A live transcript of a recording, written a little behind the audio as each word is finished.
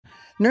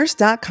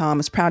Nurse.com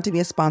is proud to be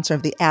a sponsor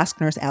of the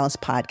Ask Nurse Alice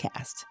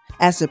podcast.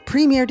 As the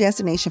premier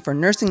destination for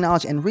nursing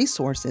knowledge and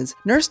resources,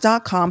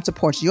 Nurse.com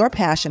supports your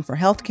passion for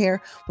healthcare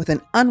with an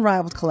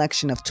unrivaled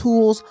collection of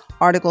tools,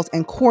 articles,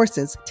 and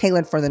courses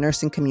tailored for the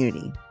nursing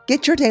community.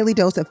 Get your daily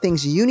dose of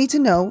things you need to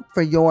know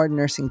for your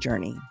nursing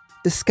journey.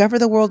 Discover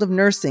the world of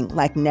nursing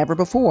like never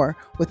before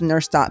with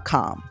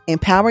Nurse.com.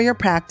 Empower your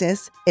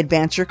practice,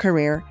 advance your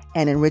career,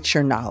 and enrich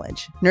your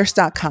knowledge.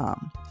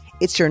 Nurse.com.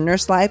 It's your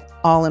nurse life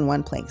all in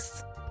one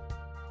place.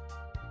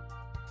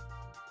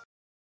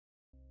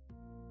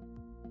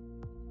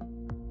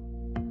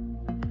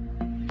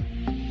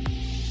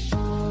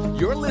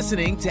 You're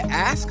listening to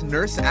Ask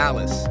Nurse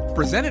Alice,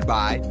 presented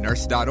by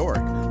Nurse.org,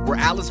 where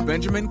Alice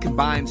Benjamin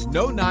combines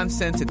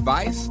no-nonsense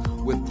advice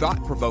with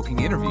thought-provoking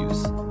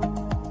interviews.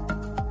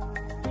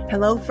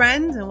 Hello,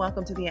 friends, and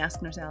welcome to the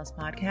Ask Nurse Alice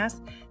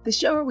podcast, the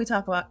show where we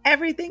talk about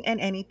everything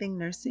and anything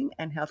nursing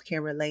and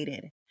healthcare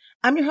related.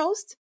 I'm your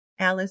host,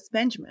 Alice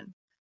Benjamin,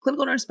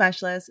 clinical nurse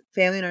specialist,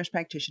 family nurse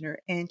practitioner,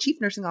 and chief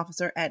nursing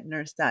officer at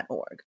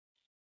Nurse.org.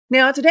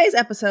 Now, in today's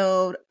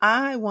episode,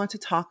 I want to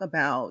talk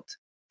about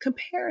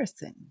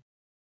comparison.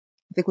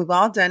 I think we've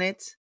all done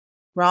it.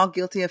 We're all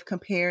guilty of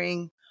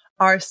comparing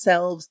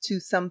ourselves to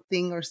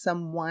something or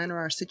someone or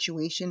our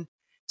situation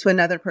to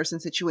another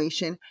person's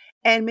situation.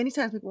 And many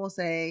times people will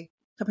say,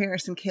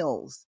 comparison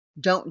kills.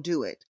 Don't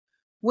do it.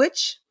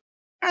 Which,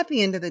 at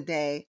the end of the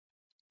day,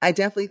 I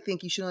definitely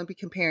think you should only be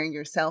comparing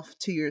yourself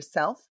to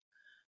yourself.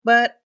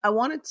 But I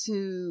wanted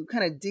to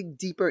kind of dig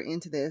deeper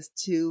into this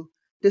to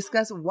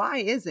discuss why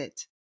is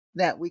it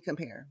that we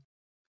compare.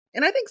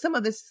 And I think some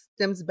of this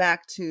stems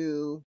back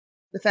to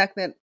the fact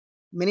that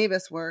many of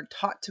us were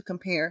taught to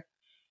compare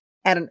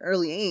at an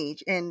early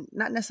age, and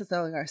not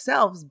necessarily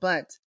ourselves,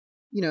 but,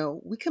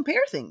 we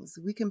compare things.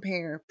 We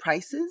compare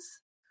prices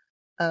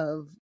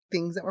of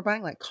things that we're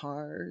buying, like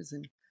cars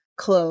and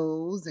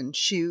clothes and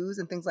shoes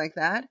and things like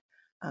that.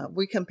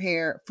 We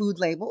compare food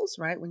labels,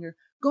 right? When you're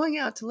going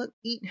out to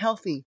eat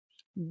healthy,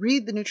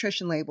 read the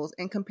nutrition labels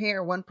and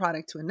compare one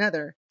product to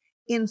another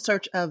in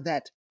search of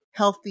that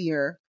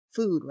healthier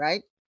food,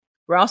 right?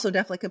 We're also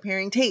definitely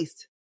comparing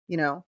taste.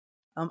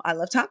 I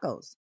love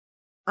tacos.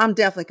 I'm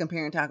definitely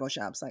comparing taco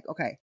shops. Like,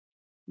 okay,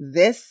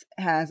 this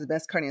has the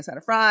best carne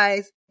asada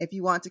fries. If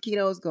you want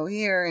taquitos, go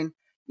here. And,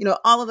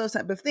 all of those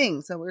type of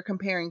things. So we're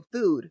comparing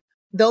food,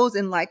 those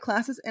in like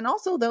classes and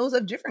also those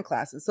of different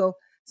classes. So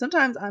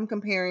sometimes I'm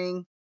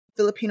comparing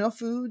Filipino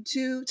food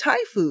to Thai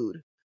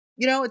food.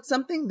 It's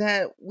something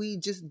that we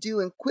just do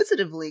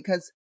inquisitively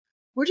because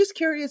we're just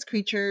curious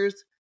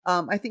creatures.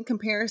 I think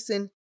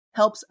comparison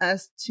helps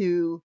us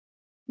to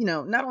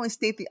not only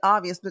state the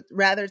obvious, but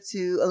rather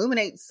to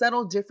illuminate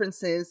subtle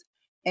differences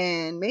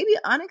and maybe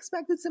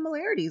unexpected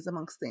similarities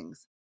amongst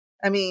things.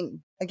 I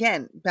mean,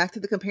 again, back to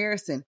the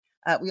comparison,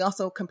 we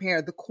also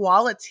compare the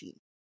quality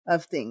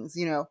of things.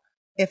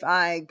 If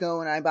I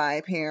go and I buy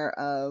a pair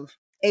of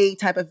a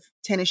type of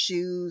tennis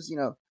shoes,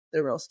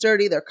 they're real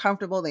sturdy, they're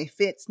comfortable, they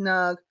fit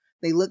snug,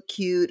 they look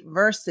cute,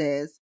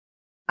 versus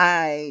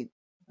I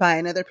buy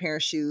another pair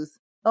of shoes.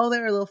 Oh,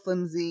 they're a little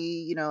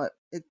flimsy,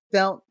 it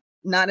felt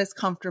not as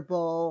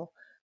comfortable.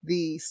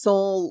 The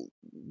sole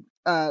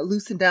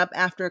loosened up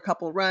after a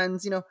couple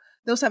runs,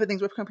 those type of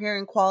things. We're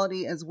comparing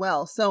quality as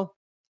well. So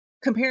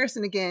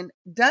comparison, again,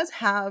 does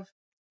have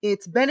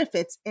its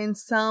benefits in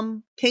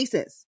some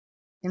cases.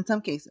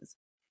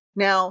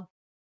 Now,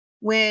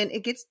 when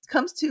it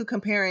comes to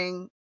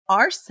comparing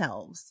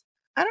ourselves,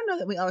 I don't know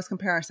that we always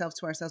compare ourselves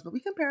to ourselves, but we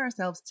compare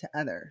ourselves to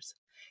others.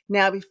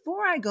 Now,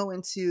 before I go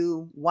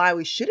into why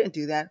we shouldn't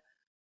do that,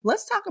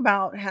 let's talk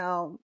about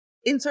how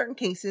in certain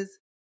cases,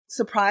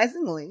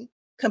 surprisingly,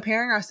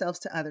 comparing ourselves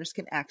to others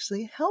can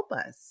actually help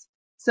us.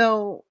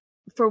 So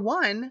for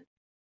one,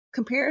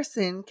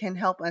 comparison can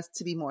help us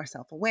to be more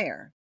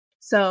self-aware.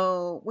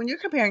 So when you're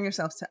comparing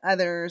yourselves to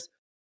others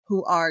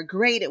who are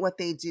great at what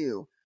they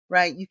do,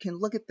 right? You can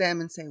look at them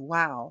and say,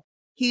 wow,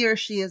 he or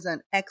she is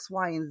an X,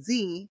 Y, and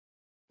Z.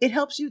 It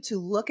helps you to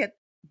look at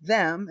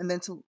them and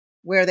then to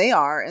where they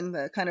are and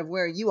the kind of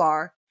where you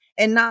are.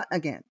 And not,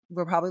 again,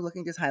 we're probably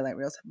looking just highlight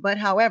reels, but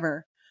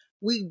however,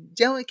 we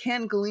generally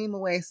can glean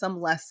away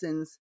some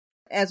lessons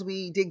as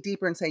we dig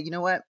deeper and say, you know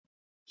what,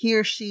 he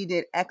or she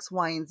did X,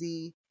 Y, and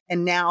Z,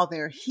 and now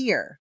they're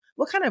here.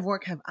 What kind of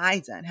work have I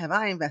done? Have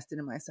I invested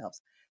in myself?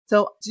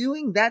 So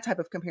doing that type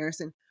of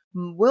comparison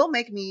will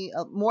make me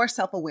more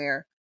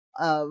self-aware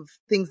of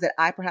things that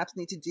I perhaps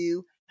need to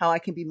do, how I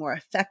can be more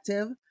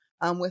effective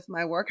with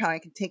my work, how I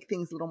can take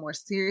things a little more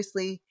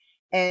seriously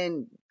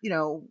and,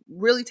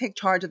 really take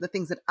charge of the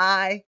things that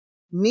I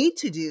need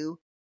to do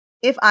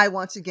if I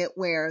want to get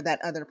where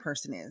that other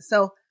person is.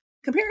 So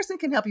comparison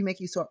can help you make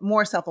you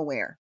more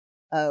self-aware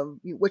of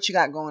what you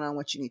got going on,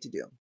 what you need to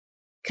do.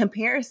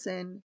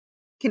 Comparison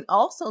can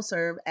also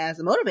serve as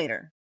a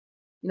motivator,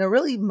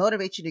 really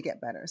motivate you to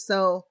get better.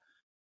 So,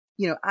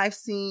 I've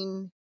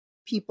seen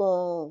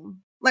people,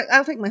 like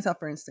I'll take myself,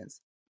 for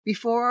instance,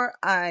 before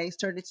I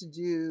started to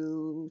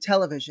do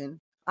television,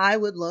 I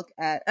would look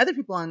at other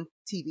people on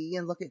TV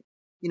and look at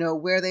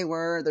where they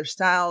were, their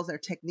styles, their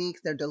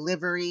techniques, their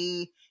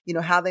delivery,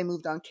 how they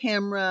moved on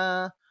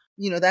camera.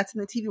 That's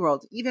in the TV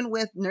world. Even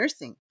with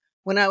nursing,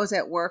 when I was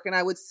at work and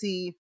I would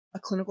see a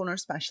clinical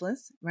nurse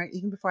specialist, right?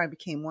 Even before I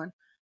became one,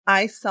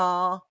 I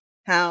saw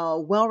how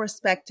well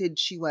respected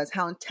she was,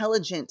 how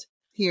intelligent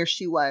he or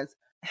she was,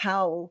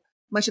 how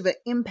much of an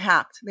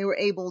impact they were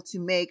able to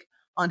make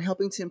on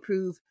helping to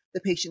improve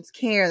the patient's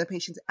care, the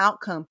patient's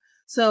outcome.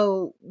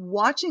 So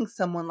watching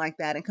someone like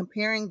that and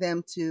comparing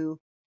them to,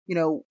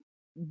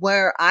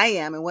 where I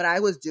am and what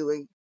I was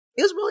doing,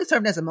 it was really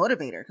serving as a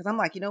motivator because I'm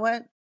like, you know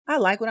what? I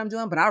like what I'm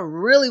doing, but I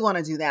really want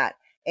to do that.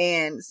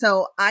 And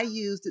so I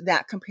used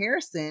that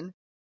comparison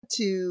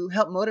to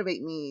help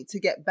motivate me to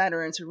get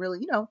better and to really,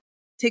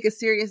 take a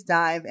serious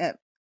dive at,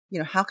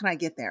 how can I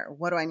get there?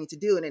 What do I need to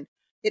do? And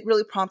it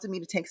really prompted me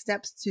to take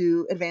steps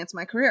to advance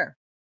my career.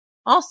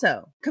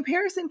 Also,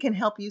 comparison can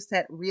help you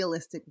set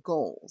realistic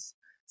goals.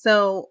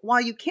 So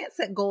while you can't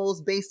set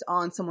goals based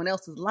on someone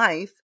else's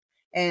life,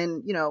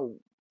 and,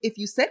 if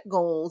you set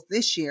goals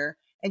this year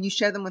and you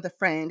share them with a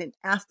friend and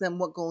ask them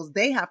what goals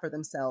they have for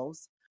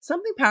themselves,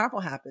 something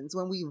powerful happens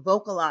when we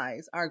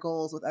vocalize our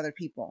goals with other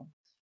people.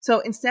 So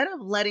instead of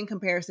letting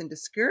comparison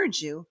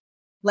discourage you,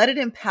 let it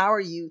empower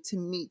you to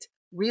meet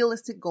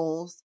realistic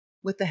goals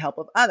with the help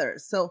of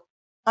others. So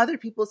other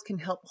people's can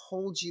help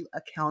hold you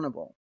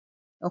accountable.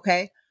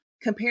 Okay.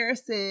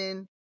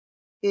 Comparison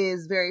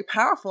is very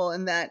powerful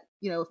in that,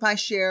 if I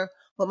share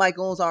what my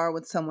goals are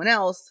with someone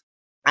else,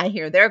 I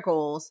hear their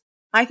goals,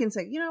 I can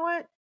say, you know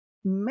what?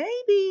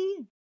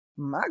 Maybe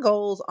my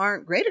goals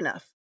aren't great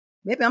enough.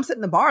 Maybe I'm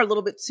setting the bar a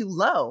little bit too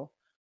low.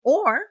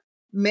 Or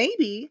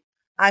maybe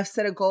I've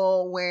set a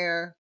goal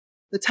where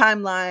the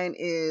timeline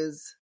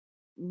is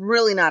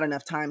really not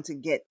enough time to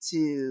get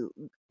to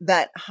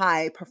that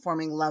high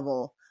performing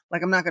level.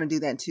 Like I'm not going to do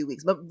that in 2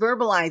 weeks, but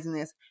verbalizing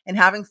this and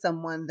having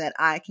someone that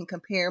I can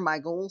compare my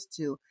goals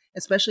to,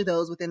 especially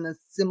those within the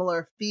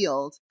similar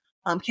field,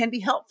 can be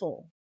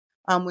helpful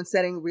when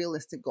setting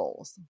realistic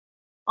goals.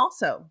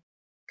 Also,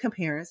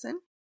 comparison,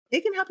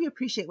 it can help you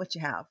appreciate what you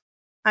have.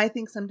 I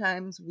think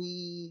sometimes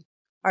we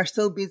are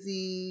so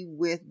busy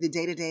with the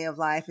day-to-day of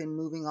life and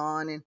moving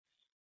on. And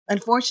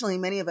unfortunately,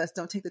 many of us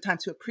don't take the time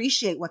to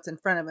appreciate what's in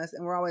front of us.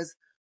 And we're always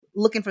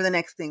looking for the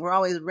next thing. We're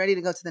always ready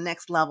to go to the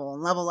next level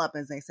and level up,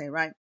 as they say,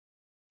 right?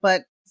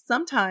 But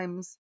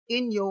sometimes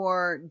in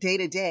your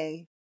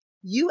day-to-day,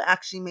 you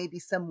actually may be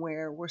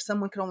somewhere where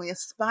someone can only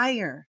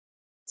aspire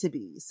to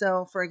be.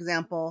 So, for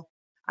example,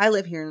 I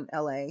live here in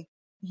LA,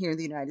 here in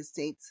the United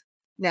States.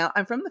 Now,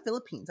 I'm from the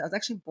Philippines. I was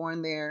actually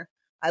born there.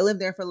 I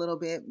lived there for a little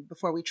bit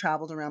before we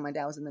traveled around. My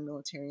dad was in the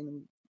military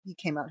and he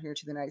came out here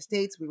to the United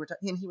States.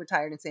 He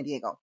retired in San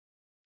Diego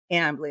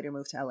and I later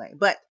moved to LA.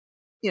 But,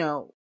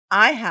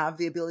 I have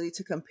the ability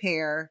to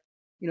compare,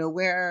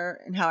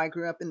 where and how I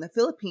grew up in the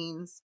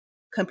Philippines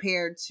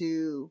compared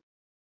to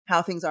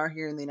how things are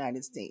here in the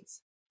United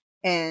States.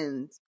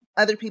 And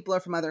other people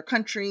are from other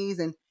countries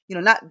and,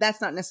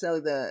 that's not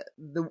necessarily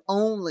the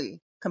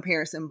only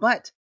comparison,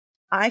 but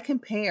I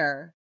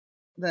compare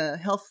the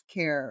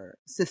healthcare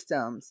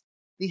systems,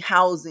 the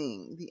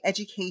housing, the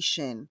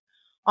education,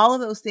 all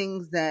of those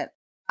things that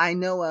I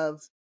know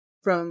of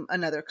from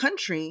another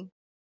country.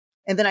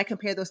 And then I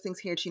compare those things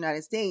here to the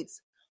United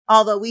States.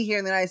 Although we here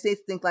in the United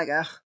States think like,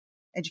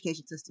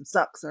 education system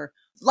sucks, or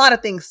a lot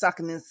of things suck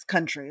in this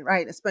country,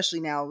 right? Especially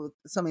now with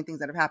so many things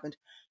that have happened.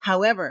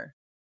 However,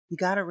 you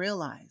got to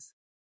realize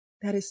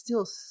that is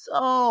still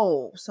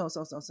so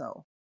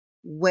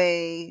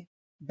way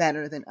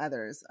better than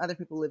others. Other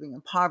people living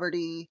in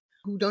poverty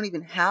who don't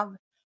even have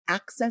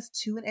access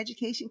to an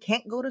education,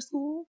 can't go to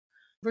school,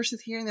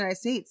 versus here in the United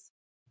States,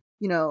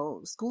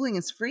 schooling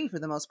is free for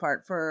the most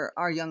part for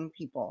our young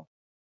people,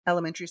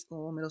 elementary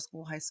school, middle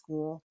school, high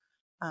school.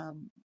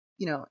 And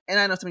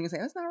I know somebody can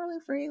say, it's not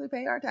really free. We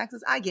pay our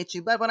taxes. I get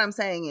you. But what I'm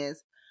saying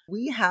is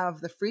we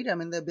have the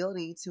freedom and the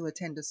ability to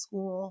attend a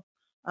school.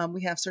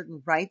 We have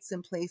certain rights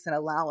in place that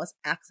allow us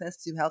access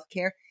to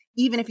healthcare,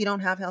 even if you don't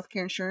have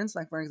healthcare insurance.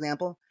 Like, for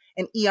example,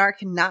 an ER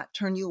cannot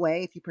turn you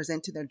away if you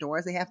present to their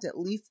doors. They have to at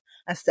least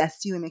assess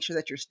you and make sure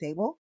that you're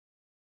stable.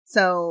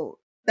 So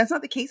that's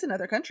not the case in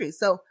other countries.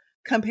 So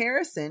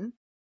comparison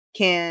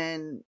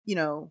can,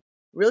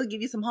 really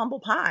give you some humble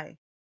pie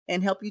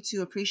and help you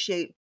to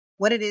appreciate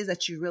what it is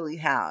that you really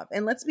have.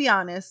 And let's be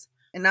honest,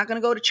 and not going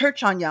to go to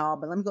church on y'all,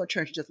 but let me go to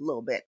church just a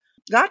little bit.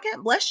 God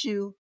can't bless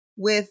you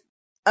with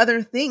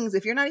other things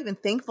if you're not even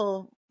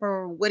thankful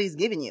for what he's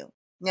given you.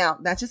 Now,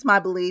 that's just my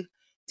belief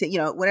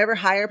to, whatever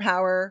higher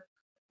power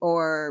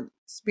or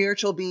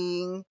spiritual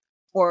being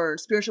or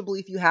spiritual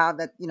belief you have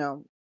that,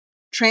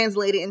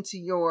 translate it into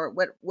your,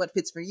 what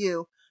fits for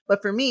you.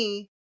 But for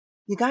me,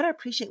 you got to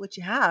appreciate what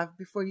you have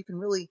before you can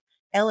really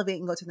elevate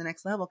and go to the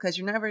next level, because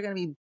you're never going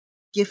to be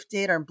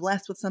gifted or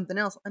blessed with something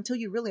else until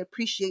you really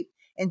appreciate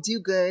and do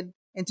good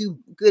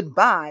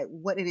by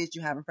what it is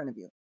you have in front of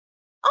you.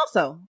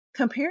 Also,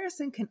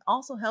 comparison can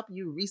also help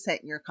you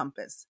reset your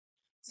compass.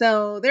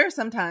 So there are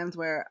some times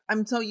where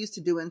I'm so used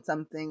to doing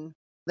something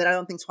that I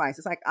don't think twice.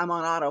 It's like I'm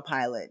on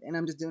autopilot and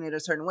I'm just doing it a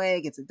certain way,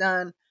 it gets it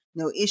done.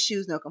 no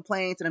issues, no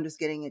complaints, and I'm just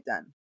getting it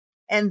done.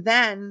 And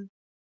then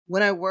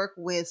when I work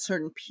with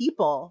certain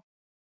people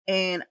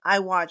and I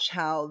watch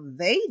how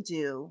they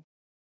do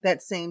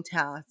that same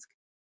task,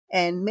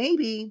 and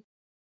maybe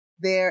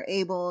they're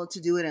able to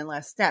do it in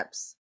less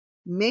steps.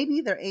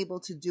 Maybe they're able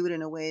to do it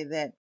in a way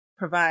that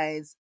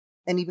provides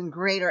an even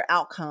greater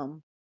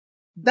outcome.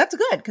 That's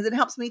good because it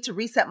helps me to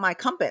reset my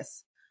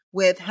compass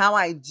with how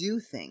I do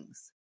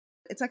things.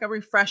 It's like a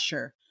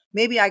refresher.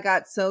 Maybe I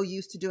got so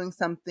used to doing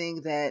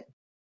something that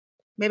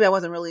maybe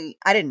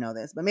I didn't know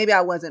this, but maybe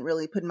I wasn't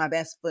really putting my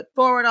best foot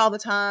forward all the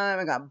time.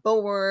 I got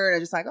bored. I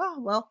just like, oh,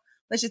 well,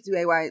 let's just do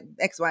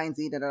X, Y, and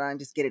Z, and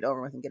just get it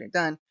over with and get it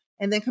done.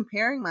 And then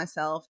comparing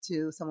myself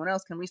to someone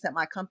else can reset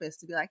my compass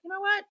to be like, you know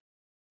what?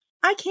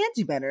 I can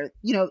do better.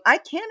 I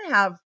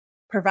can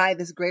provide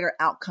this greater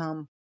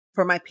outcome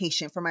for my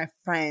patient, for my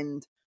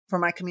friend, for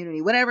my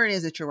community, whatever it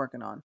is that you're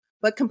working on.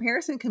 But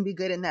comparison can be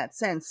good in that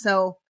sense.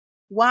 So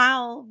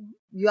while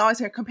you always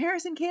hear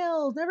comparison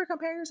kills, never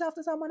compare yourself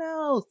to someone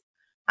else.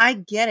 I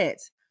get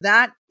it.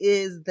 That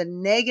is the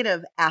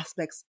negative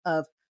aspects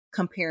of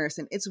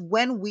comparison. It's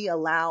when we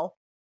allow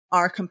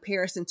our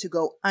comparison to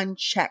go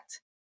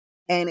unchecked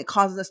and it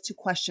causes us to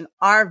question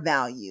our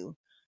value,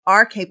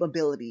 our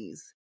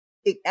capabilities.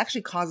 It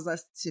actually causes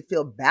us to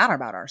feel bad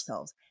about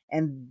ourselves.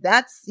 And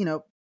that's,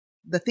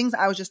 the things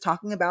I was just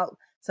talking about,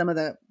 some of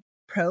the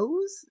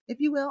pros,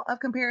 if you will, of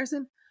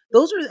comparison.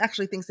 Those are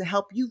actually things to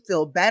help you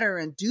feel better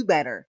and do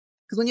better.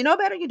 Because when you know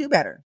better, you do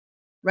better,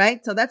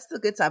 right? So that's the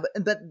good side.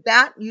 But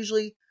that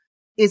usually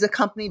is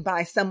accompanied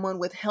by someone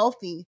with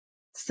healthy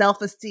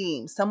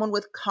self-esteem, someone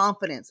with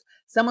confidence,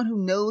 someone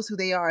who knows who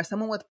they are,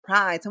 someone with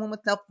pride, someone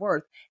with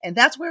self-worth. And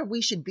that's where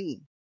we should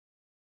be.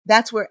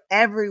 That's where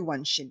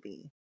everyone should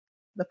be.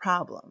 The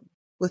problem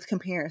with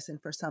comparison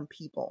for some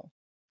people,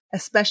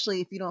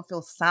 especially if you don't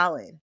feel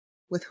solid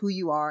with who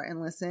you are.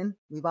 And listen,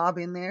 we've all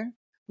been there.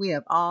 We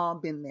have all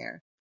been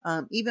there.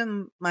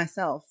 Even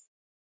myself,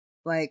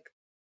 like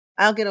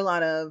I'll get a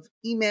lot of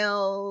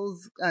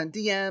emails,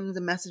 DMs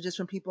and messages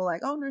from people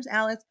like, oh, Nurse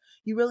Alice,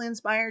 you really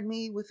inspired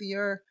me with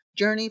your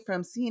journey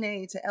from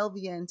CNA to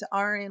LVN to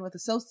RN with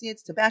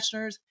associates to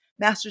bachelor's,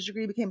 master's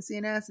degree, became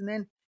CNS, and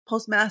then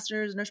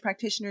postmaster's, nurse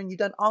practitioner. And you've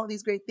done all of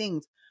these great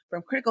things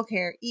from critical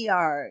care,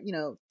 ER,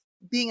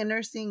 being a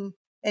nursing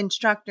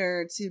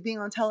instructor to being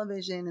on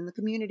television in the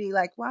community.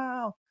 Like,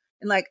 wow.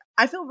 And like,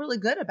 I feel really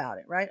good about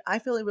it, right? I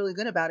feel really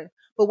good about it.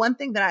 But one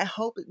thing that I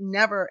hope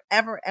never,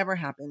 ever, ever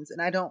happens,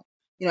 and I don't,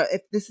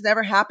 if this has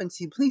ever happened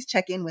to you, please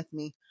check in with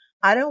me.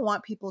 I don't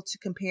want people to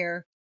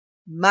compare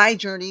my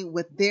journey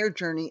with their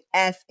journey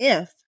as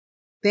if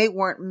they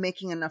weren't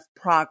making enough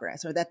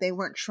progress or that they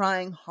weren't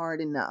trying hard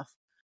enough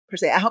per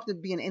se. I hope to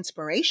be an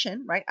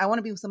inspiration, right? I want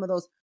to be some of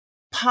those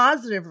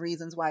positive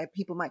reasons why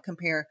people might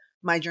compare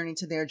my journey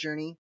to their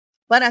journey.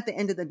 But at the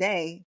end of the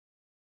day,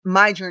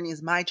 my journey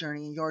is my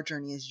journey and your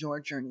journey is your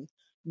journey.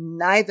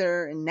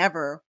 Neither and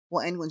never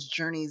will anyone's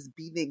journeys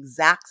be the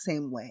exact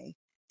same way,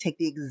 take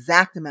the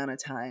exact amount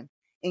of time,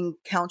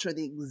 encounter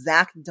the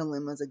exact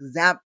dilemmas,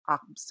 exact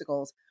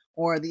obstacles,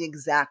 or the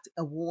exact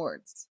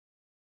awards.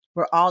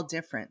 We're all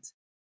different.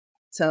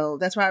 So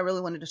that's why I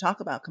really wanted to talk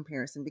about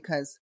comparison,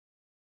 because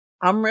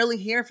I'm really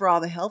here for all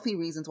the healthy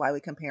reasons why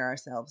we compare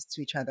ourselves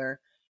to each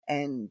other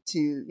and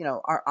to,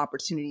 our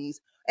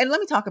opportunities. And let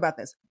me talk about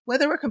this.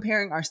 Whether we're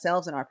comparing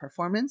ourselves and our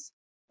performance,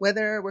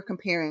 whether we're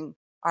comparing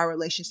our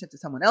relationship to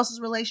someone else's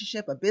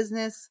relationship, a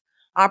business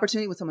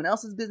opportunity with someone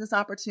else's business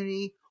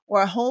opportunity,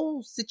 or a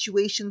whole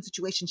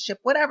situationship,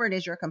 whatever it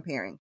is you're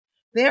comparing,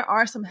 there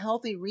are some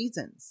healthy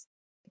reasons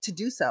to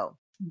do so.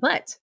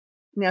 But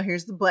now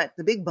here's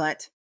the big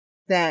but,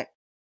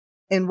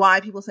 and why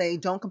people say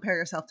don't compare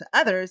yourself to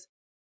others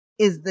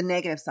is the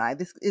negative side.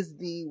 This is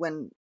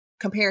when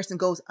comparison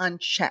goes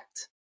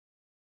unchecked,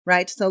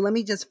 right? So let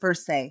me just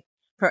first say,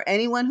 for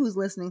anyone who's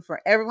listening,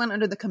 for everyone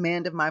under the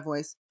command of my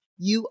voice,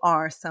 you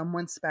are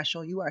someone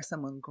special. You are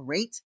someone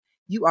great.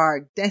 You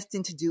are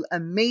destined to do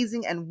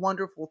amazing and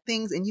wonderful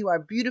things, and you are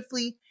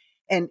beautifully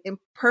and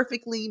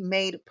imperfectly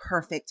made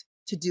perfect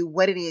to do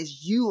what it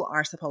is you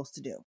are supposed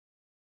to do.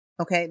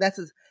 Okay, that's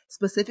a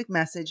specific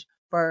message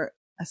for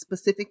a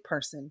specific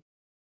person.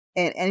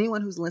 And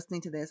anyone who's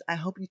listening to this, I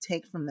hope you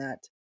take from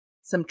that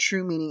some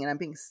true meaning. And I'm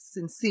being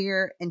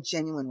sincere and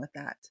genuine with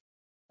that.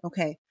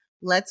 Okay,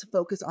 let's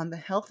focus on the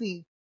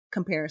healthy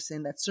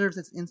comparison that serves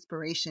as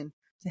inspiration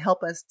to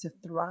help us to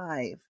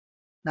thrive,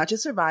 not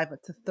just survive,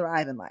 but to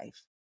thrive in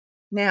life.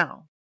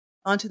 Now,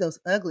 onto those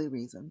ugly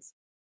reasons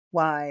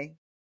why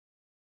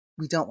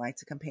we don't like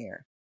to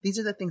compare. These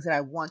are the things that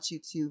I want you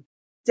to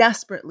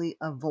desperately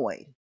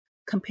avoid.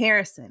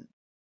 Comparison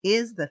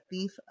is the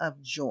thief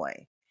of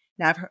joy.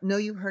 Now, I know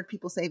you've heard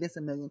people say this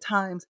a million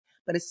times,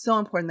 but it's so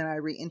important that I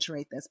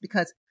reiterate this,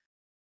 because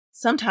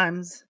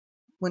sometimes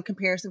when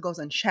comparison goes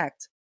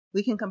unchecked,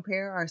 we can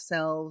compare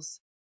ourselves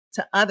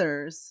to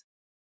others,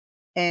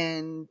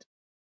 and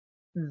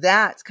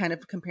that kind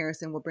of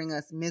comparison will bring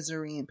us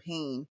misery and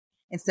pain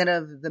instead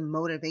of the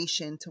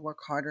motivation to work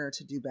harder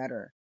to do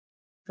better.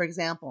 For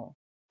example,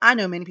 I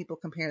know many people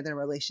compare their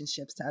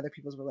relationships to other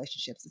people's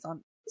relationships.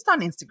 It's just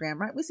on Instagram,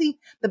 right? We see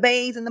the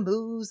bays and the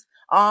boos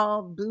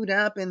all booed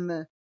up and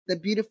the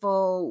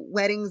beautiful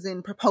weddings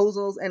and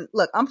proposals. And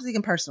look, I'm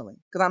speaking personally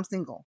because I'm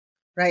single,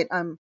 right?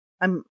 I'm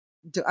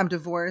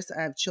divorced.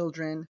 I have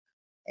children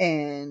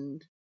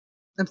and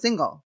I'm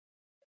single.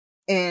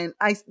 And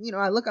I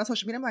look on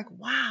social media, I'm like,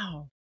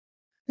 wow,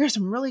 there's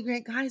some really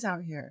great guys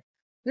out here.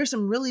 There's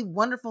some really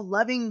wonderful,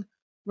 loving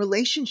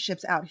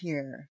relationships out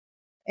here.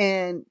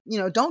 And,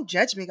 don't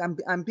judge me.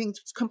 I'm being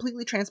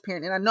completely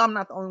transparent. And I know I'm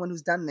not the only one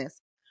who's done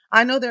this.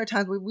 I know there are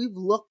times where we've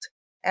looked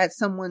at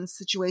someone's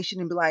situation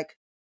and be like,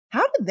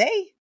 how come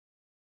they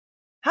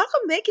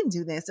can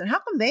do this? And how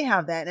come they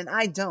have that? And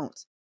I don't.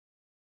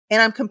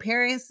 And I'm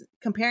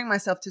comparing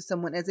myself to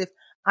someone as if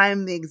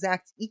I'm the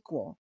exact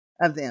equal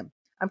of them.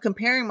 I'm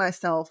comparing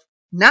myself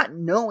not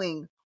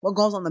knowing what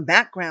goes on the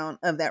background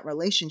of that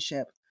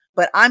relationship,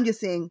 but I'm just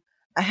seeing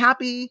a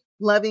happy,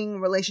 loving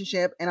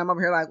relationship. And I'm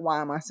over here like, why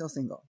am I still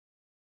single?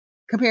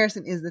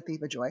 Comparison is the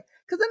thief of joy.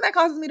 Because then that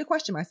causes me to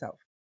question myself.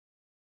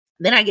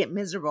 Then I get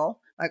miserable.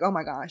 Like, oh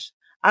my gosh,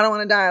 I don't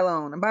want to die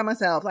alone. I'm by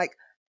myself. Like,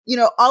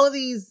 all of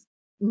these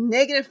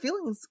negative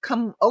feelings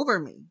come over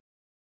me.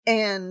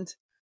 And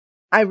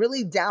I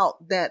really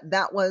doubt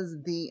that was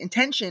the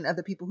intention of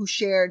the people who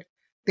shared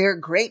their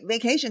great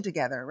vacation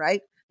together,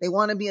 right? They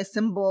want to be a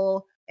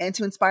symbol and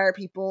to inspire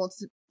people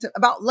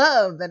about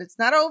love, that it's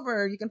not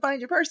over. You can find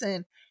your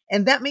person.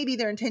 And that may be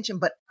their intention,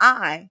 but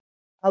I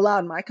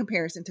allowed my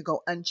comparison to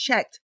go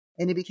unchecked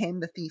and it became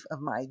the thief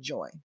of my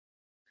joy.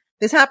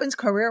 This happens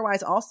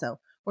career-wise also.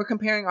 We're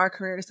comparing our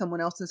career to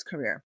someone else's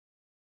career.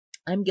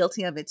 I'm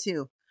guilty of it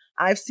too.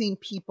 I've seen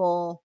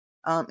people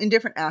in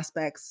different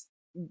aspects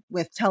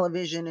with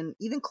television and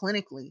even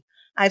clinically.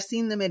 I've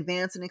seen them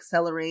advance and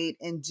accelerate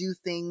and do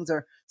things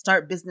or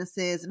start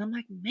businesses. And I'm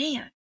like,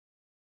 man,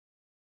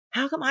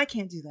 how come I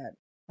can't do that?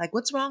 Like,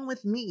 what's wrong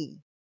with me?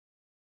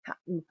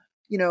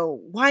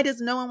 Why does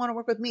no one want to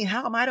work with me?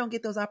 How come I don't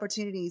get those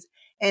opportunities?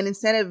 And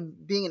instead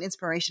of being an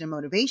inspiration and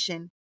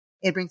motivation,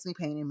 it brings me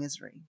pain and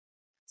misery.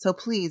 So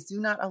please do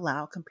not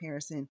allow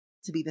comparison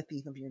to be the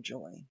thief of your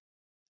joy.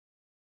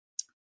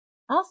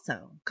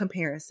 Also,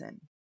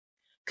 comparison.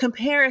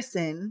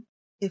 Comparison,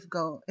 if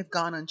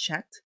gone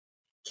unchecked,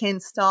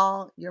 can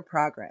stall your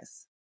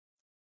progress.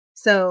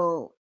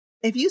 So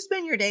if you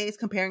spend your days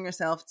comparing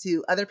yourself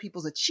to other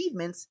people's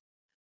achievements,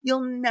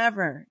 you'll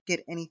never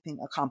get anything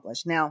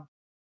accomplished. Now,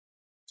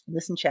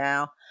 listen,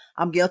 child,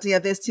 I'm guilty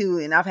of this too.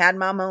 And I've had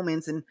my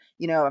moments and,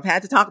 I've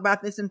had to talk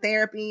about this in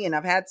therapy and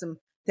I've had to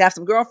have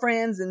some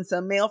girlfriends and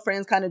some male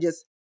friends kind of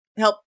just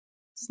help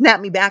snap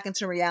me back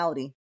into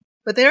reality.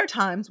 But there are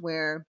times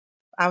where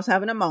I was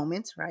having a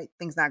moment, right?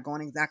 Things not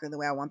going exactly the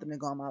way I want them to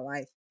go in my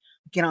life.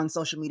 Get on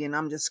social media and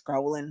I'm just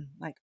scrolling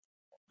like,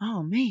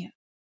 oh man,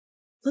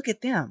 look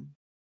at them.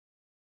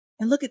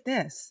 And look at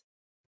this.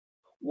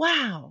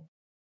 Wow.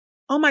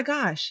 Oh my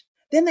gosh.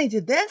 Then they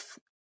did this.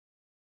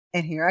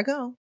 And here I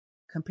go,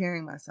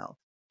 comparing myself.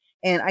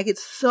 And I get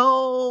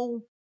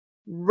so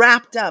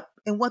wrapped up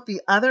in what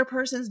the other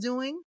person's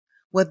doing,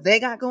 what they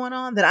got going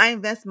on, that I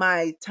invest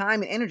my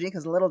time and energy,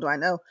 because little do I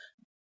know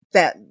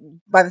that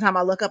by the time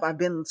I look up, I've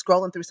been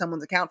scrolling through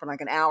someone's account for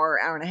like an hour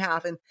and a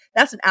half. And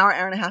that's an hour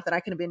and a half that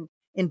I could have been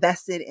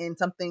invested in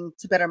something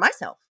to better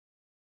myself.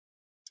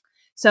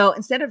 So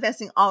instead of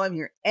investing all of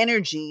your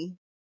energy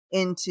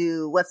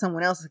into what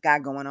someone else has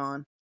got going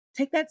on,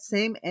 take that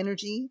same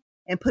energy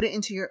and put it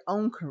into your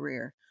own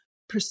career.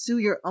 Pursue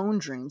your own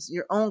dreams,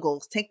 your own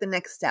goals. Take the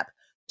next step.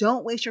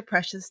 Don't waste your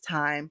precious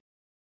time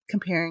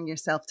comparing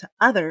yourself to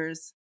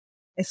others,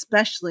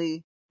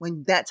 especially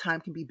when that time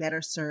can be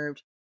better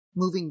served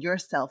moving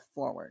yourself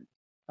forward.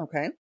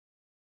 Okay?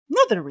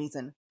 Another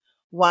reason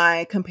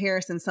why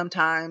comparison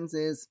sometimes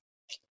is,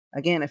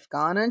 again, if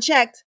gone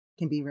unchecked,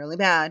 can be really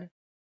bad.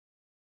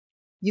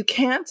 You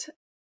can't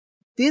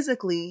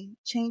physically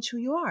change who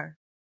you are.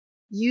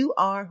 You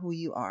are who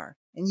you are,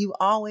 and you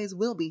always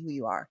will be who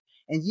you are,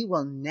 and you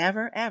will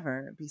never,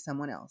 ever be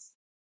someone else.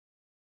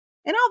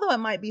 And although it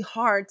might be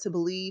hard to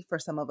believe for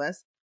some of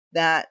us,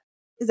 that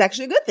is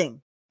actually a good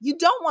thing. You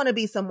don't want to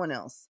be someone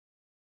else.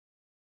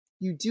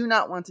 You do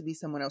not want to be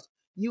someone else.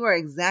 You are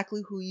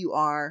exactly who you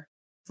are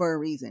for a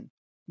reason.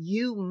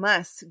 You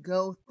must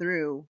go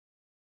through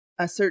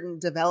a certain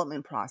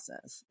development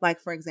process.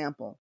 Like, for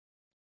example,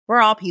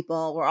 we're all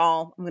people.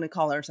 I'm going to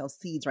call ourselves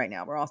seeds right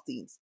now. We're all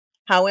seeds.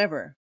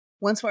 However,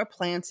 once we're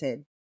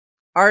planted,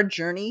 our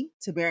journey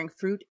to bearing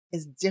fruit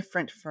is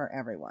different for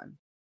everyone.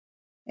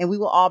 And we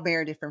will all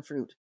bear different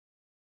fruit.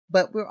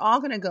 But we're all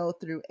going to go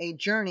through a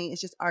journey.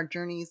 It's just our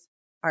journeys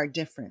are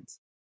different.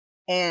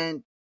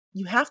 And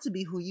you have to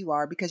be who you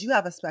are because you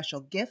have a special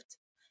gift,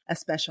 a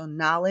special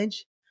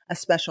knowledge, a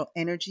special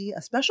energy,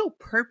 a special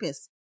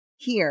purpose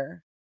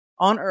here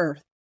on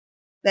earth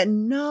that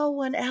no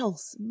one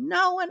else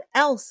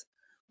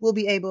will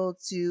be able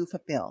to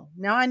fulfill.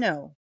 Now, I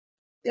know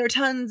there are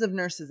tons of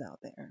nurses out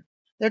there.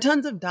 There are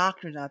tons of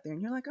doctors out there.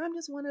 And you're like, I'm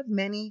just one of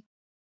many.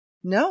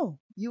 No,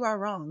 you are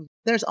wrong.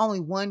 There's only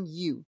one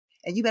you.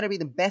 And you better be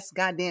the best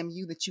goddamn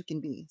you that you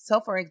can be. So,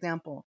 for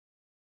example,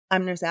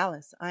 I'm Nurse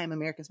Alice. I am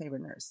America's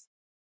favorite nurse.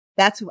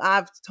 That's who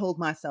I've told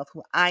myself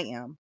who I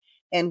am.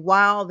 And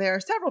while there are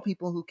several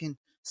people who can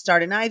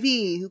start an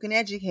IV, who can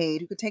educate,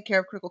 who can take care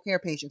of critical care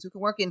patients, who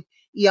can work in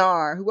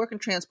ER, who work in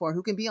transport,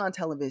 who can be on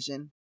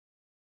television,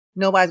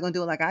 nobody's going to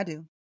do it like I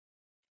do.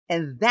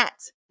 And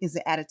that is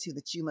the attitude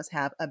that you must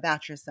have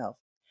about yourself.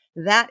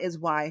 That is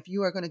why, if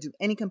you are going to do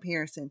any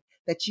comparison,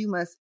 that you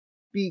must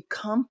be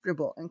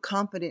comfortable and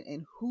confident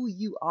in who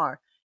you are,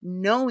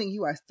 knowing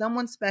you are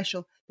someone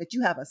special, that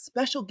you have a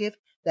special gift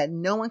that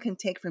no one can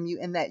take from you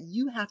and that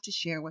you have to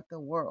share with the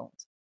world.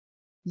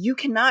 You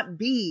cannot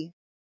be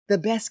the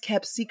best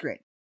kept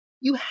secret.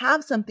 You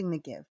have something to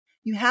give.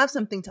 You have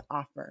something to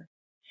offer.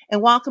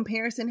 And while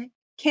comparison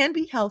can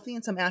be healthy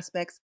in some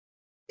aspects,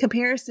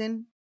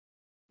 comparison,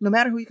 no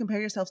matter who you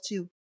compare yourself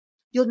to,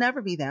 you'll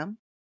never be them.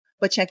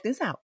 But check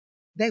this out.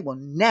 They will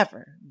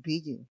never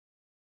be you.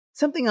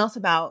 Something else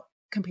about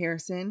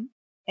comparison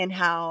and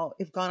how,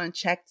 if gone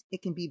unchecked,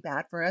 it can be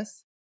bad for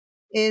us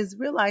is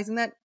realizing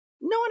that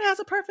no one has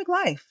a perfect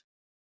life.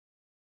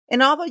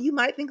 And although you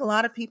might think a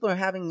lot of people are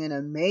having an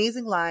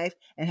amazing life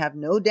and have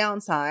no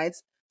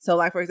downsides, so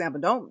like, for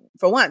example, don't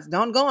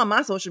go on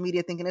my social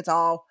media thinking it's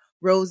all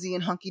rosy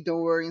and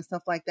hunky-dory and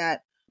stuff like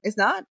that. It's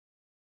not. A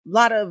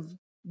lot of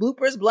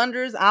bloopers,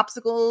 blunders,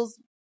 obstacles,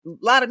 a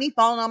lot of me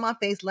falling on my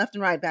face left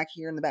and right back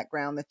here in the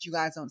background that you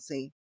guys don't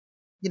see.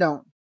 You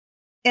don't.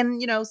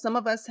 And, some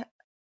of us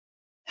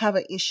have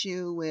an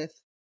issue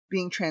with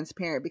being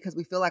transparent because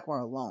we feel like we're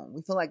alone.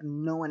 We feel like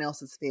no one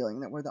else is failing,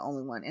 that we're the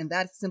only one. And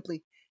that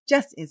simply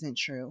just isn't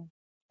true.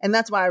 And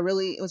that's why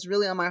it was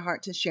really on my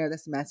heart to share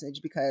this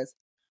message, because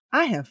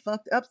I have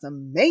fucked up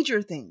some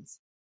major things.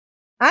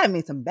 I have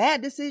made some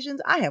bad decisions.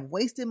 I have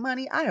wasted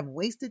money. I have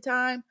wasted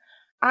time.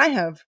 I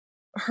have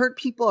hurt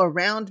people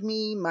around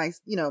me,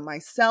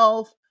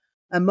 myself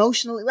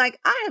emotionally. Like,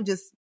 I have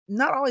just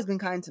not always been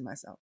kind to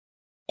myself.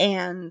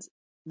 And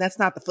that's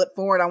not the foot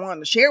forward I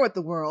wanted to share with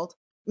the world.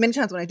 Many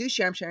times when I do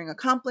share, I'm sharing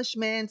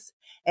accomplishments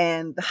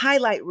and the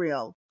highlight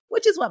reel,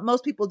 which is what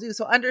most people do.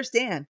 So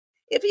understand,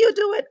 if you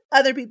do it,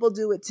 other people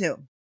do it too.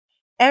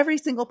 Every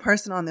single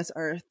person on this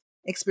earth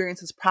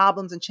experiences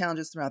problems and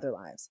challenges throughout their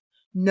lives.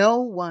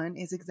 No one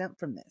is exempt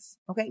from this.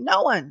 Okay.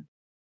 No one.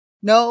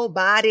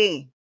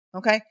 Nobody.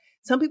 Okay.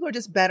 Some people are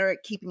just better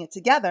at keeping it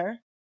together,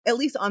 at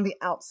least on the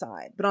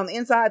outside. But on the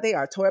inside, they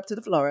are tore up to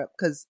the floor,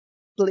 because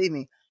believe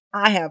me,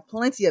 I have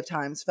plenty of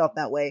times felt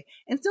that way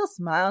and still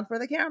smiled for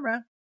the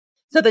camera.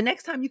 So the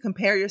next time you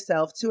compare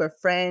yourself to a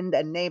friend,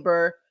 a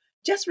neighbor,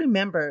 just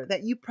remember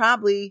that you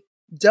probably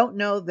don't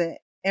know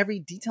every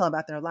detail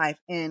about their life,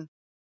 and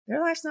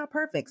their life's not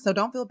perfect. So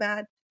don't feel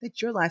bad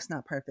that your life's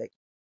not perfect.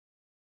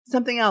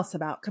 Something else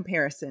about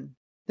comparison.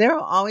 There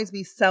will always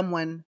be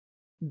someone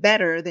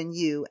better than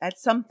you at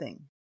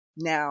something.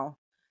 Now,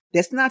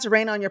 this is not to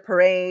rain on your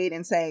parade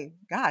and say,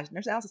 gosh,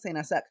 Nurse Alice is saying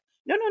I suck.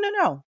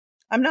 No.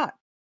 I'm not.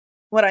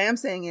 What I am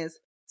saying is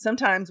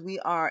sometimes we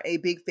are a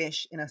big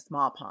fish in a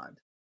small pond.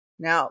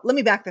 Now, let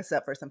me back this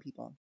up for some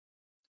people.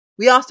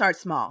 We all start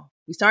small.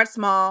 We start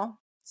small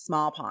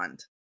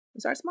pond. We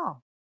start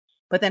small.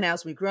 But then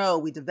as we grow,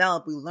 we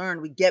develop, we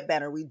learn, we get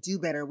better, we do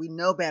better, we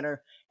know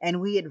better,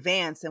 and we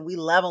advance and we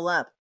level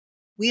up.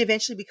 We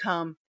eventually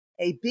become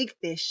a big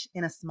fish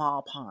in a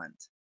small pond.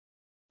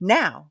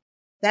 Now,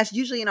 that's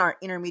usually in our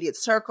intermediate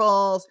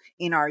circles,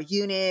 in our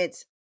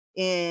unit,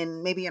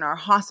 maybe in our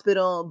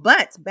hospital.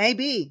 But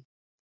baby,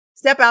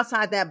 step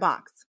outside that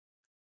box.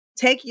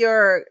 Take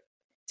you,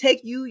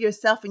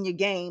 yourself, and your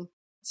game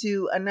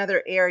to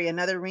another area,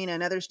 another arena,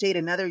 another state,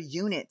 another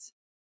unit.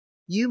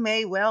 You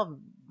may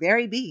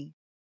very be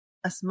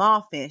a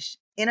small fish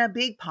in a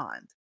big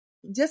pond.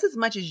 Just as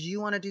much as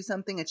you want to do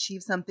something,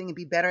 achieve something, and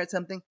be better at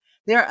something,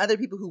 there are other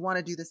people who want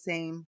to do the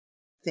same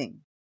thing,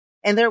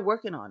 and they're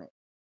working on it.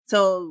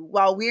 So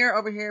while we're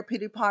over here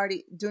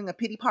doing a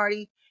pity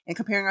party and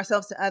comparing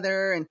ourselves to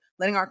other and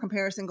letting our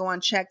comparison go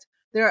unchecked,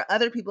 there are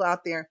other people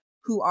out there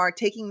who are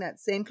taking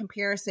that same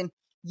comparison,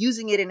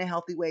 using it in a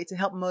healthy way to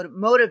help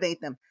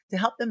motivate them, to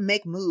help them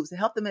make moves, to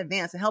help them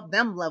advance, to help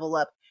them level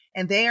up,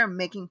 and they are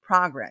making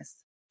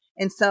progress.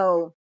 And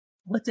so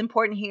what's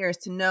important here is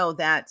to know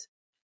that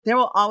there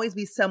will always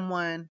be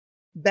someone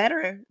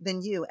better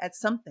than you at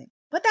something,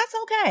 but that's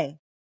okay.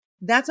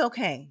 That's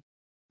okay,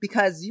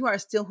 because you are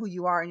still who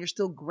you are and you're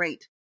still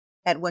great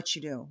at what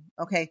you do.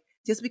 Okay.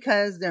 Just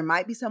because there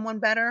might be someone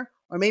better,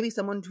 or maybe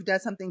someone who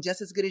does something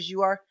just as good as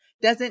you are,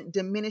 doesn't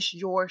diminish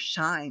your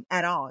shine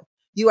at all.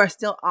 You are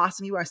still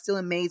awesome. You are still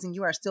amazing.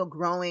 You are still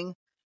growing.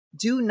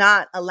 Do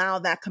not allow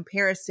that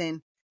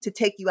comparison to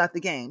take you out the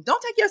game.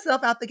 Don't take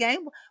yourself out the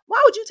game.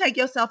 Why would you take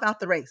yourself out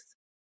the race?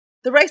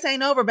 The race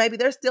ain't over, baby.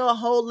 There's still a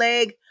whole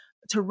leg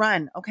to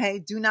run. Okay.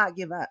 Do not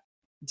give up.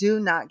 Do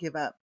not give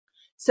up.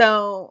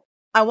 So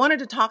I wanted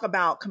to talk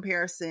about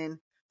comparison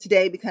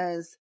today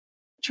because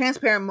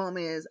transparent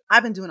moment is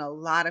I've been doing a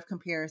lot of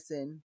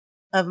comparison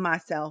of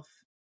myself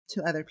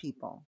to other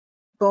people,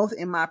 both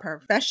in my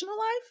professional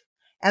life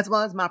as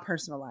well as my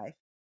personal life.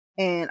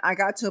 And I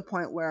got to a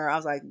point where I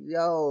was like,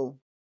 yo,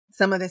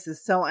 some of this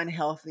is so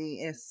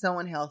unhealthy. It's so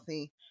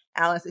unhealthy.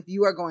 Alice, if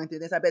you are going through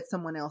this, I bet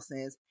someone else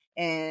is.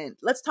 And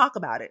let's talk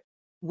about it.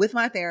 With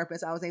my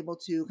therapist, I was able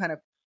to kind of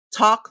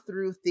talk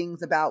through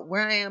things about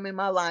where I am in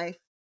my life,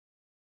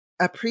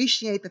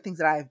 appreciate the things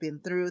that I have been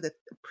through,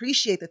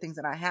 appreciate the things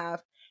that I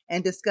have,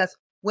 and discuss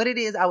what it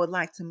is I would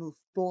like to move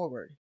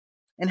forward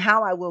and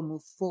how I will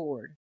move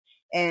forward.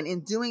 And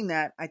in doing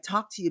that, I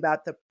talked to you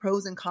about the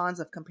pros and cons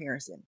of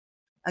comparison.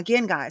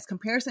 Again, guys,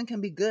 comparison can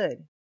be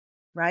good,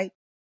 right?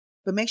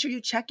 But make sure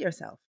you check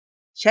yourself.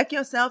 Check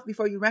yourself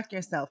before you wreck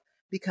yourself,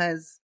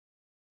 because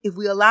if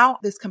we allow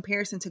this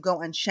comparison to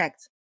go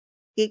unchecked,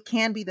 it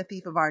can be the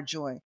thief of our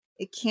joy.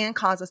 It can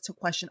cause us to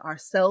question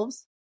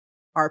ourselves,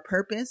 our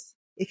purpose.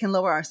 It can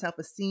lower our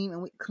self-esteem,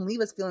 and it can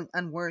leave us feeling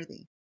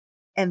unworthy.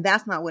 And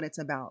that's not what it's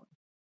about.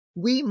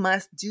 We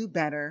must do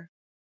better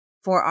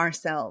for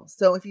ourselves.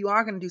 So if you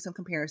are going to do some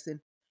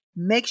comparison,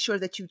 make sure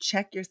that you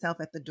check yourself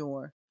at the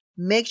door.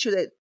 Make sure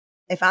that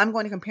if I'm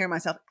going to compare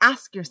myself,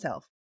 ask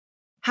yourself,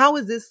 how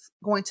is this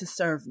going to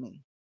serve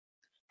me?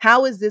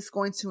 How is this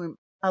going to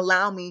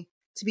allow me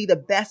to be the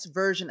best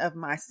version of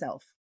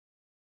myself?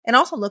 And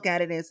also look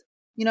at it as,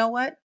 you know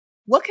what?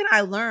 What can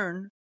I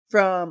learn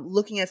from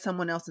looking at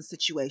someone else's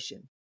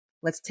situation?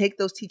 Let's take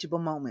those teachable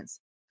moments.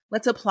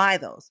 Let's apply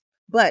those.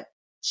 But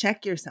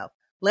check yourself.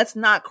 Let's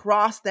not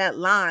cross that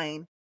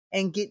line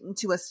and get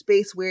into a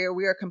space where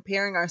we are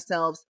comparing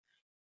ourselves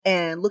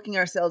and looking at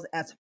ourselves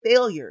as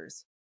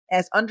failures,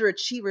 as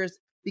underachievers,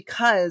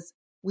 because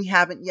we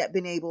haven't yet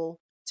been able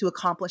to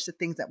accomplish the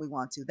things that we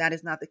want to. That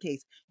is not the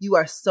case. You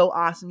are so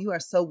awesome. You are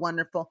so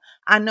wonderful.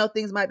 I know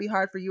things might be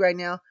hard for you right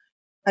now.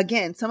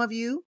 Again, some of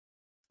you,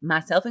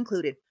 myself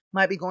included,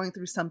 might be going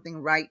through something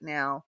right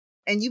now,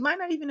 and you might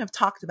not even have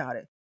talked about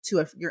it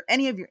to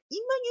any of your,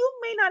 you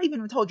may not even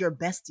have told your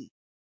bestie,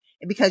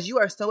 because you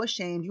are so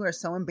ashamed, you are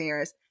so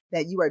embarrassed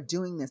that you are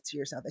doing this to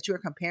yourself, that you are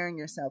comparing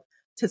yourself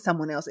to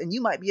someone else, and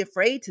you might be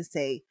afraid to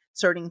say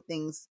certain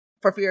things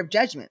for fear of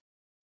judgment.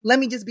 Let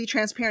me just be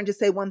transparent, just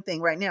say one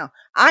thing right now.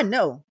 I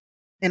know,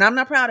 and I'm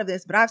not proud of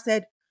this, but I've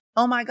said,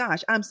 oh my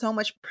gosh, I'm so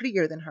much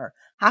prettier than her.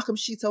 How come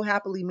she's so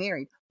happily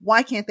married?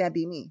 Why can't that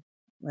be me?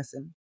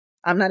 Listen,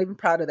 I'm not even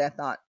proud of that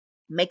thought.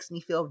 It makes me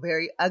feel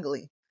very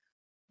ugly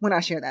when I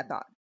share that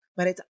thought,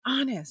 but it's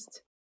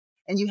honest,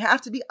 and you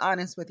have to be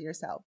honest with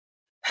yourself.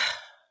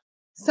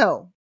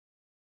 So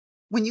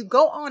when you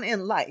go on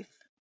in life,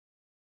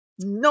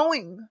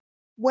 knowing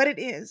what it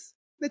is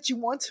that you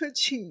want to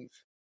achieve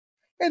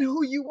and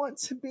who you want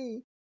to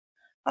be,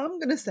 I'm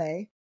going to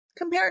say,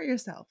 compare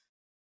yourself.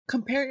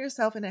 Compare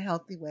yourself in a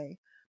healthy way.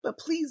 But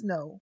please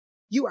know,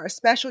 you are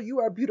special, you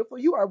are beautiful,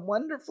 you are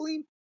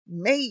wonderfully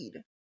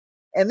made.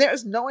 And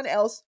there's no one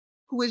else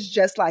who is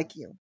just like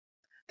you.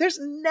 There's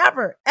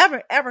never,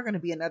 ever, ever going to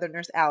be another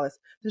Nurse Alice.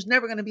 There's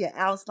never going to be an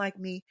Alice like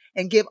me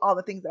and give all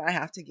the things that I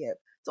have to give.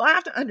 So I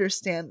have to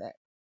understand that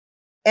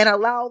and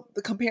allow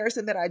the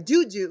comparison that I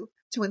do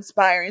to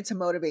inspire and to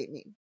motivate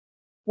me.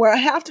 Where I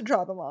have to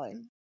draw the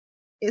line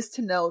is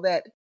to know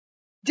that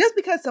just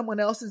because someone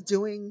else is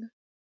doing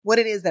what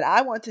it is that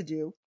I want to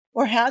do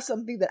or has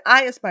something that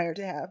I aspire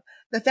to have,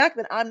 the fact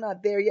that I'm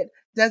not there yet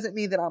doesn't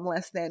mean that I'm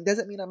less than,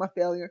 doesn't mean I'm a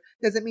failure,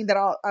 doesn't mean that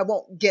I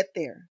won't get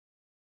there.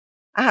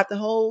 I have to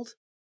hold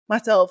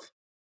myself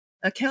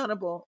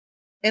accountable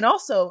and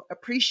also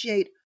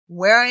appreciate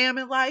where I am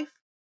in life,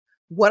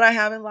 what I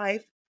have in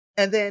life,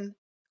 and then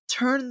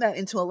turn that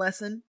into a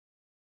lesson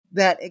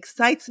that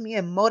excites me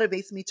and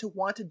motivates me to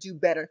want to do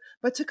better,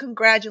 but to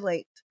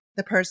congratulate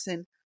the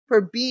person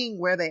for being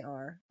where they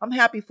are. I'm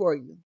happy for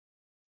you.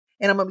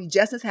 And I'm going to be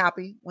just as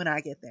happy when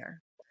I get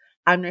there.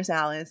 I'm Nurse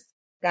Alice.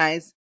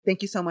 Guys,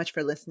 thank you so much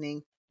for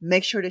listening.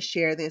 Make sure to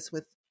share this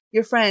with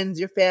your friends,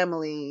 your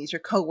families, your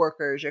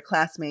coworkers, your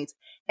classmates,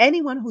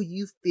 anyone who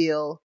you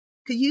feel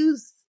could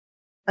use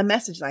a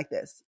message like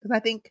this. Because I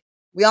think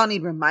we all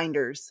need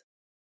reminders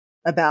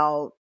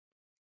about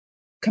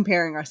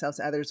comparing ourselses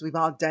to others. We've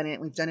all done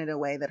it. We've done it in a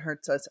way that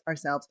hurts us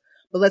ourselves.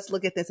 But let's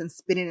look at this and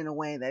spin it in a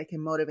way that it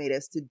can motivate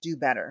us to do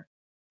better.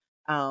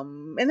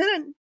 And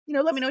then,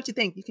 let me know what you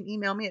think. You can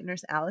email me at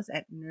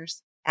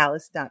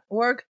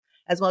nursealice@nursealice.org.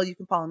 As well, you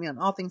can follow me on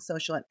all things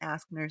social at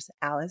Ask Nurse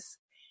Alice.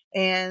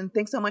 And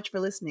thanks so much for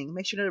listening.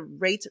 Make sure to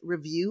rate,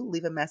 review,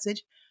 leave a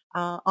message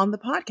on the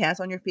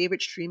podcast on your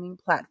favorite streaming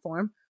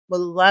platform. We'd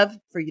love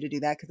for you to do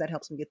that because that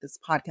helps me get this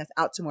podcast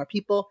out to more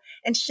people.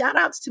 And shout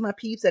outs to my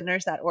peeps at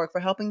nurse.org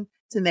for helping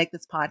to make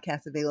this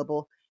podcast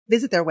available.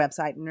 Visit their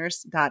website,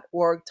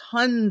 nurse.org.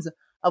 Tons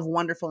of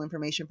wonderful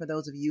information for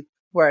those of you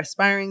who are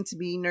aspiring to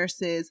be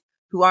nurses,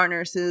 who are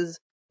nurses,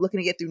 looking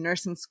to get through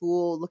nursing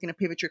school, looking to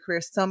pivot your career,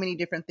 so many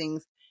different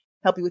things.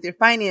 Help you with your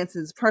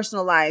finances,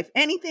 personal life,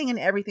 anything and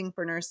everything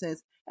for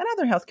nurses and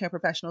other healthcare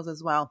professionals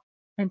as well.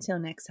 Until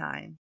next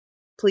time,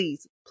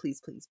 please,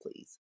 please, please,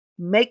 please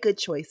make good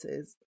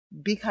choices.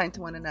 Be kind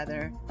to one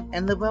another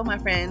and live well, my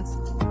friends.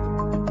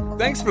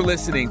 Thanks for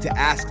listening to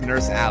Ask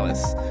Nurse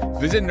Alice.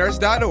 Visit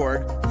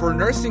nurse.org for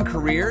nursing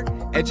career,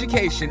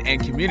 education,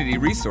 and community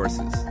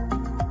resources.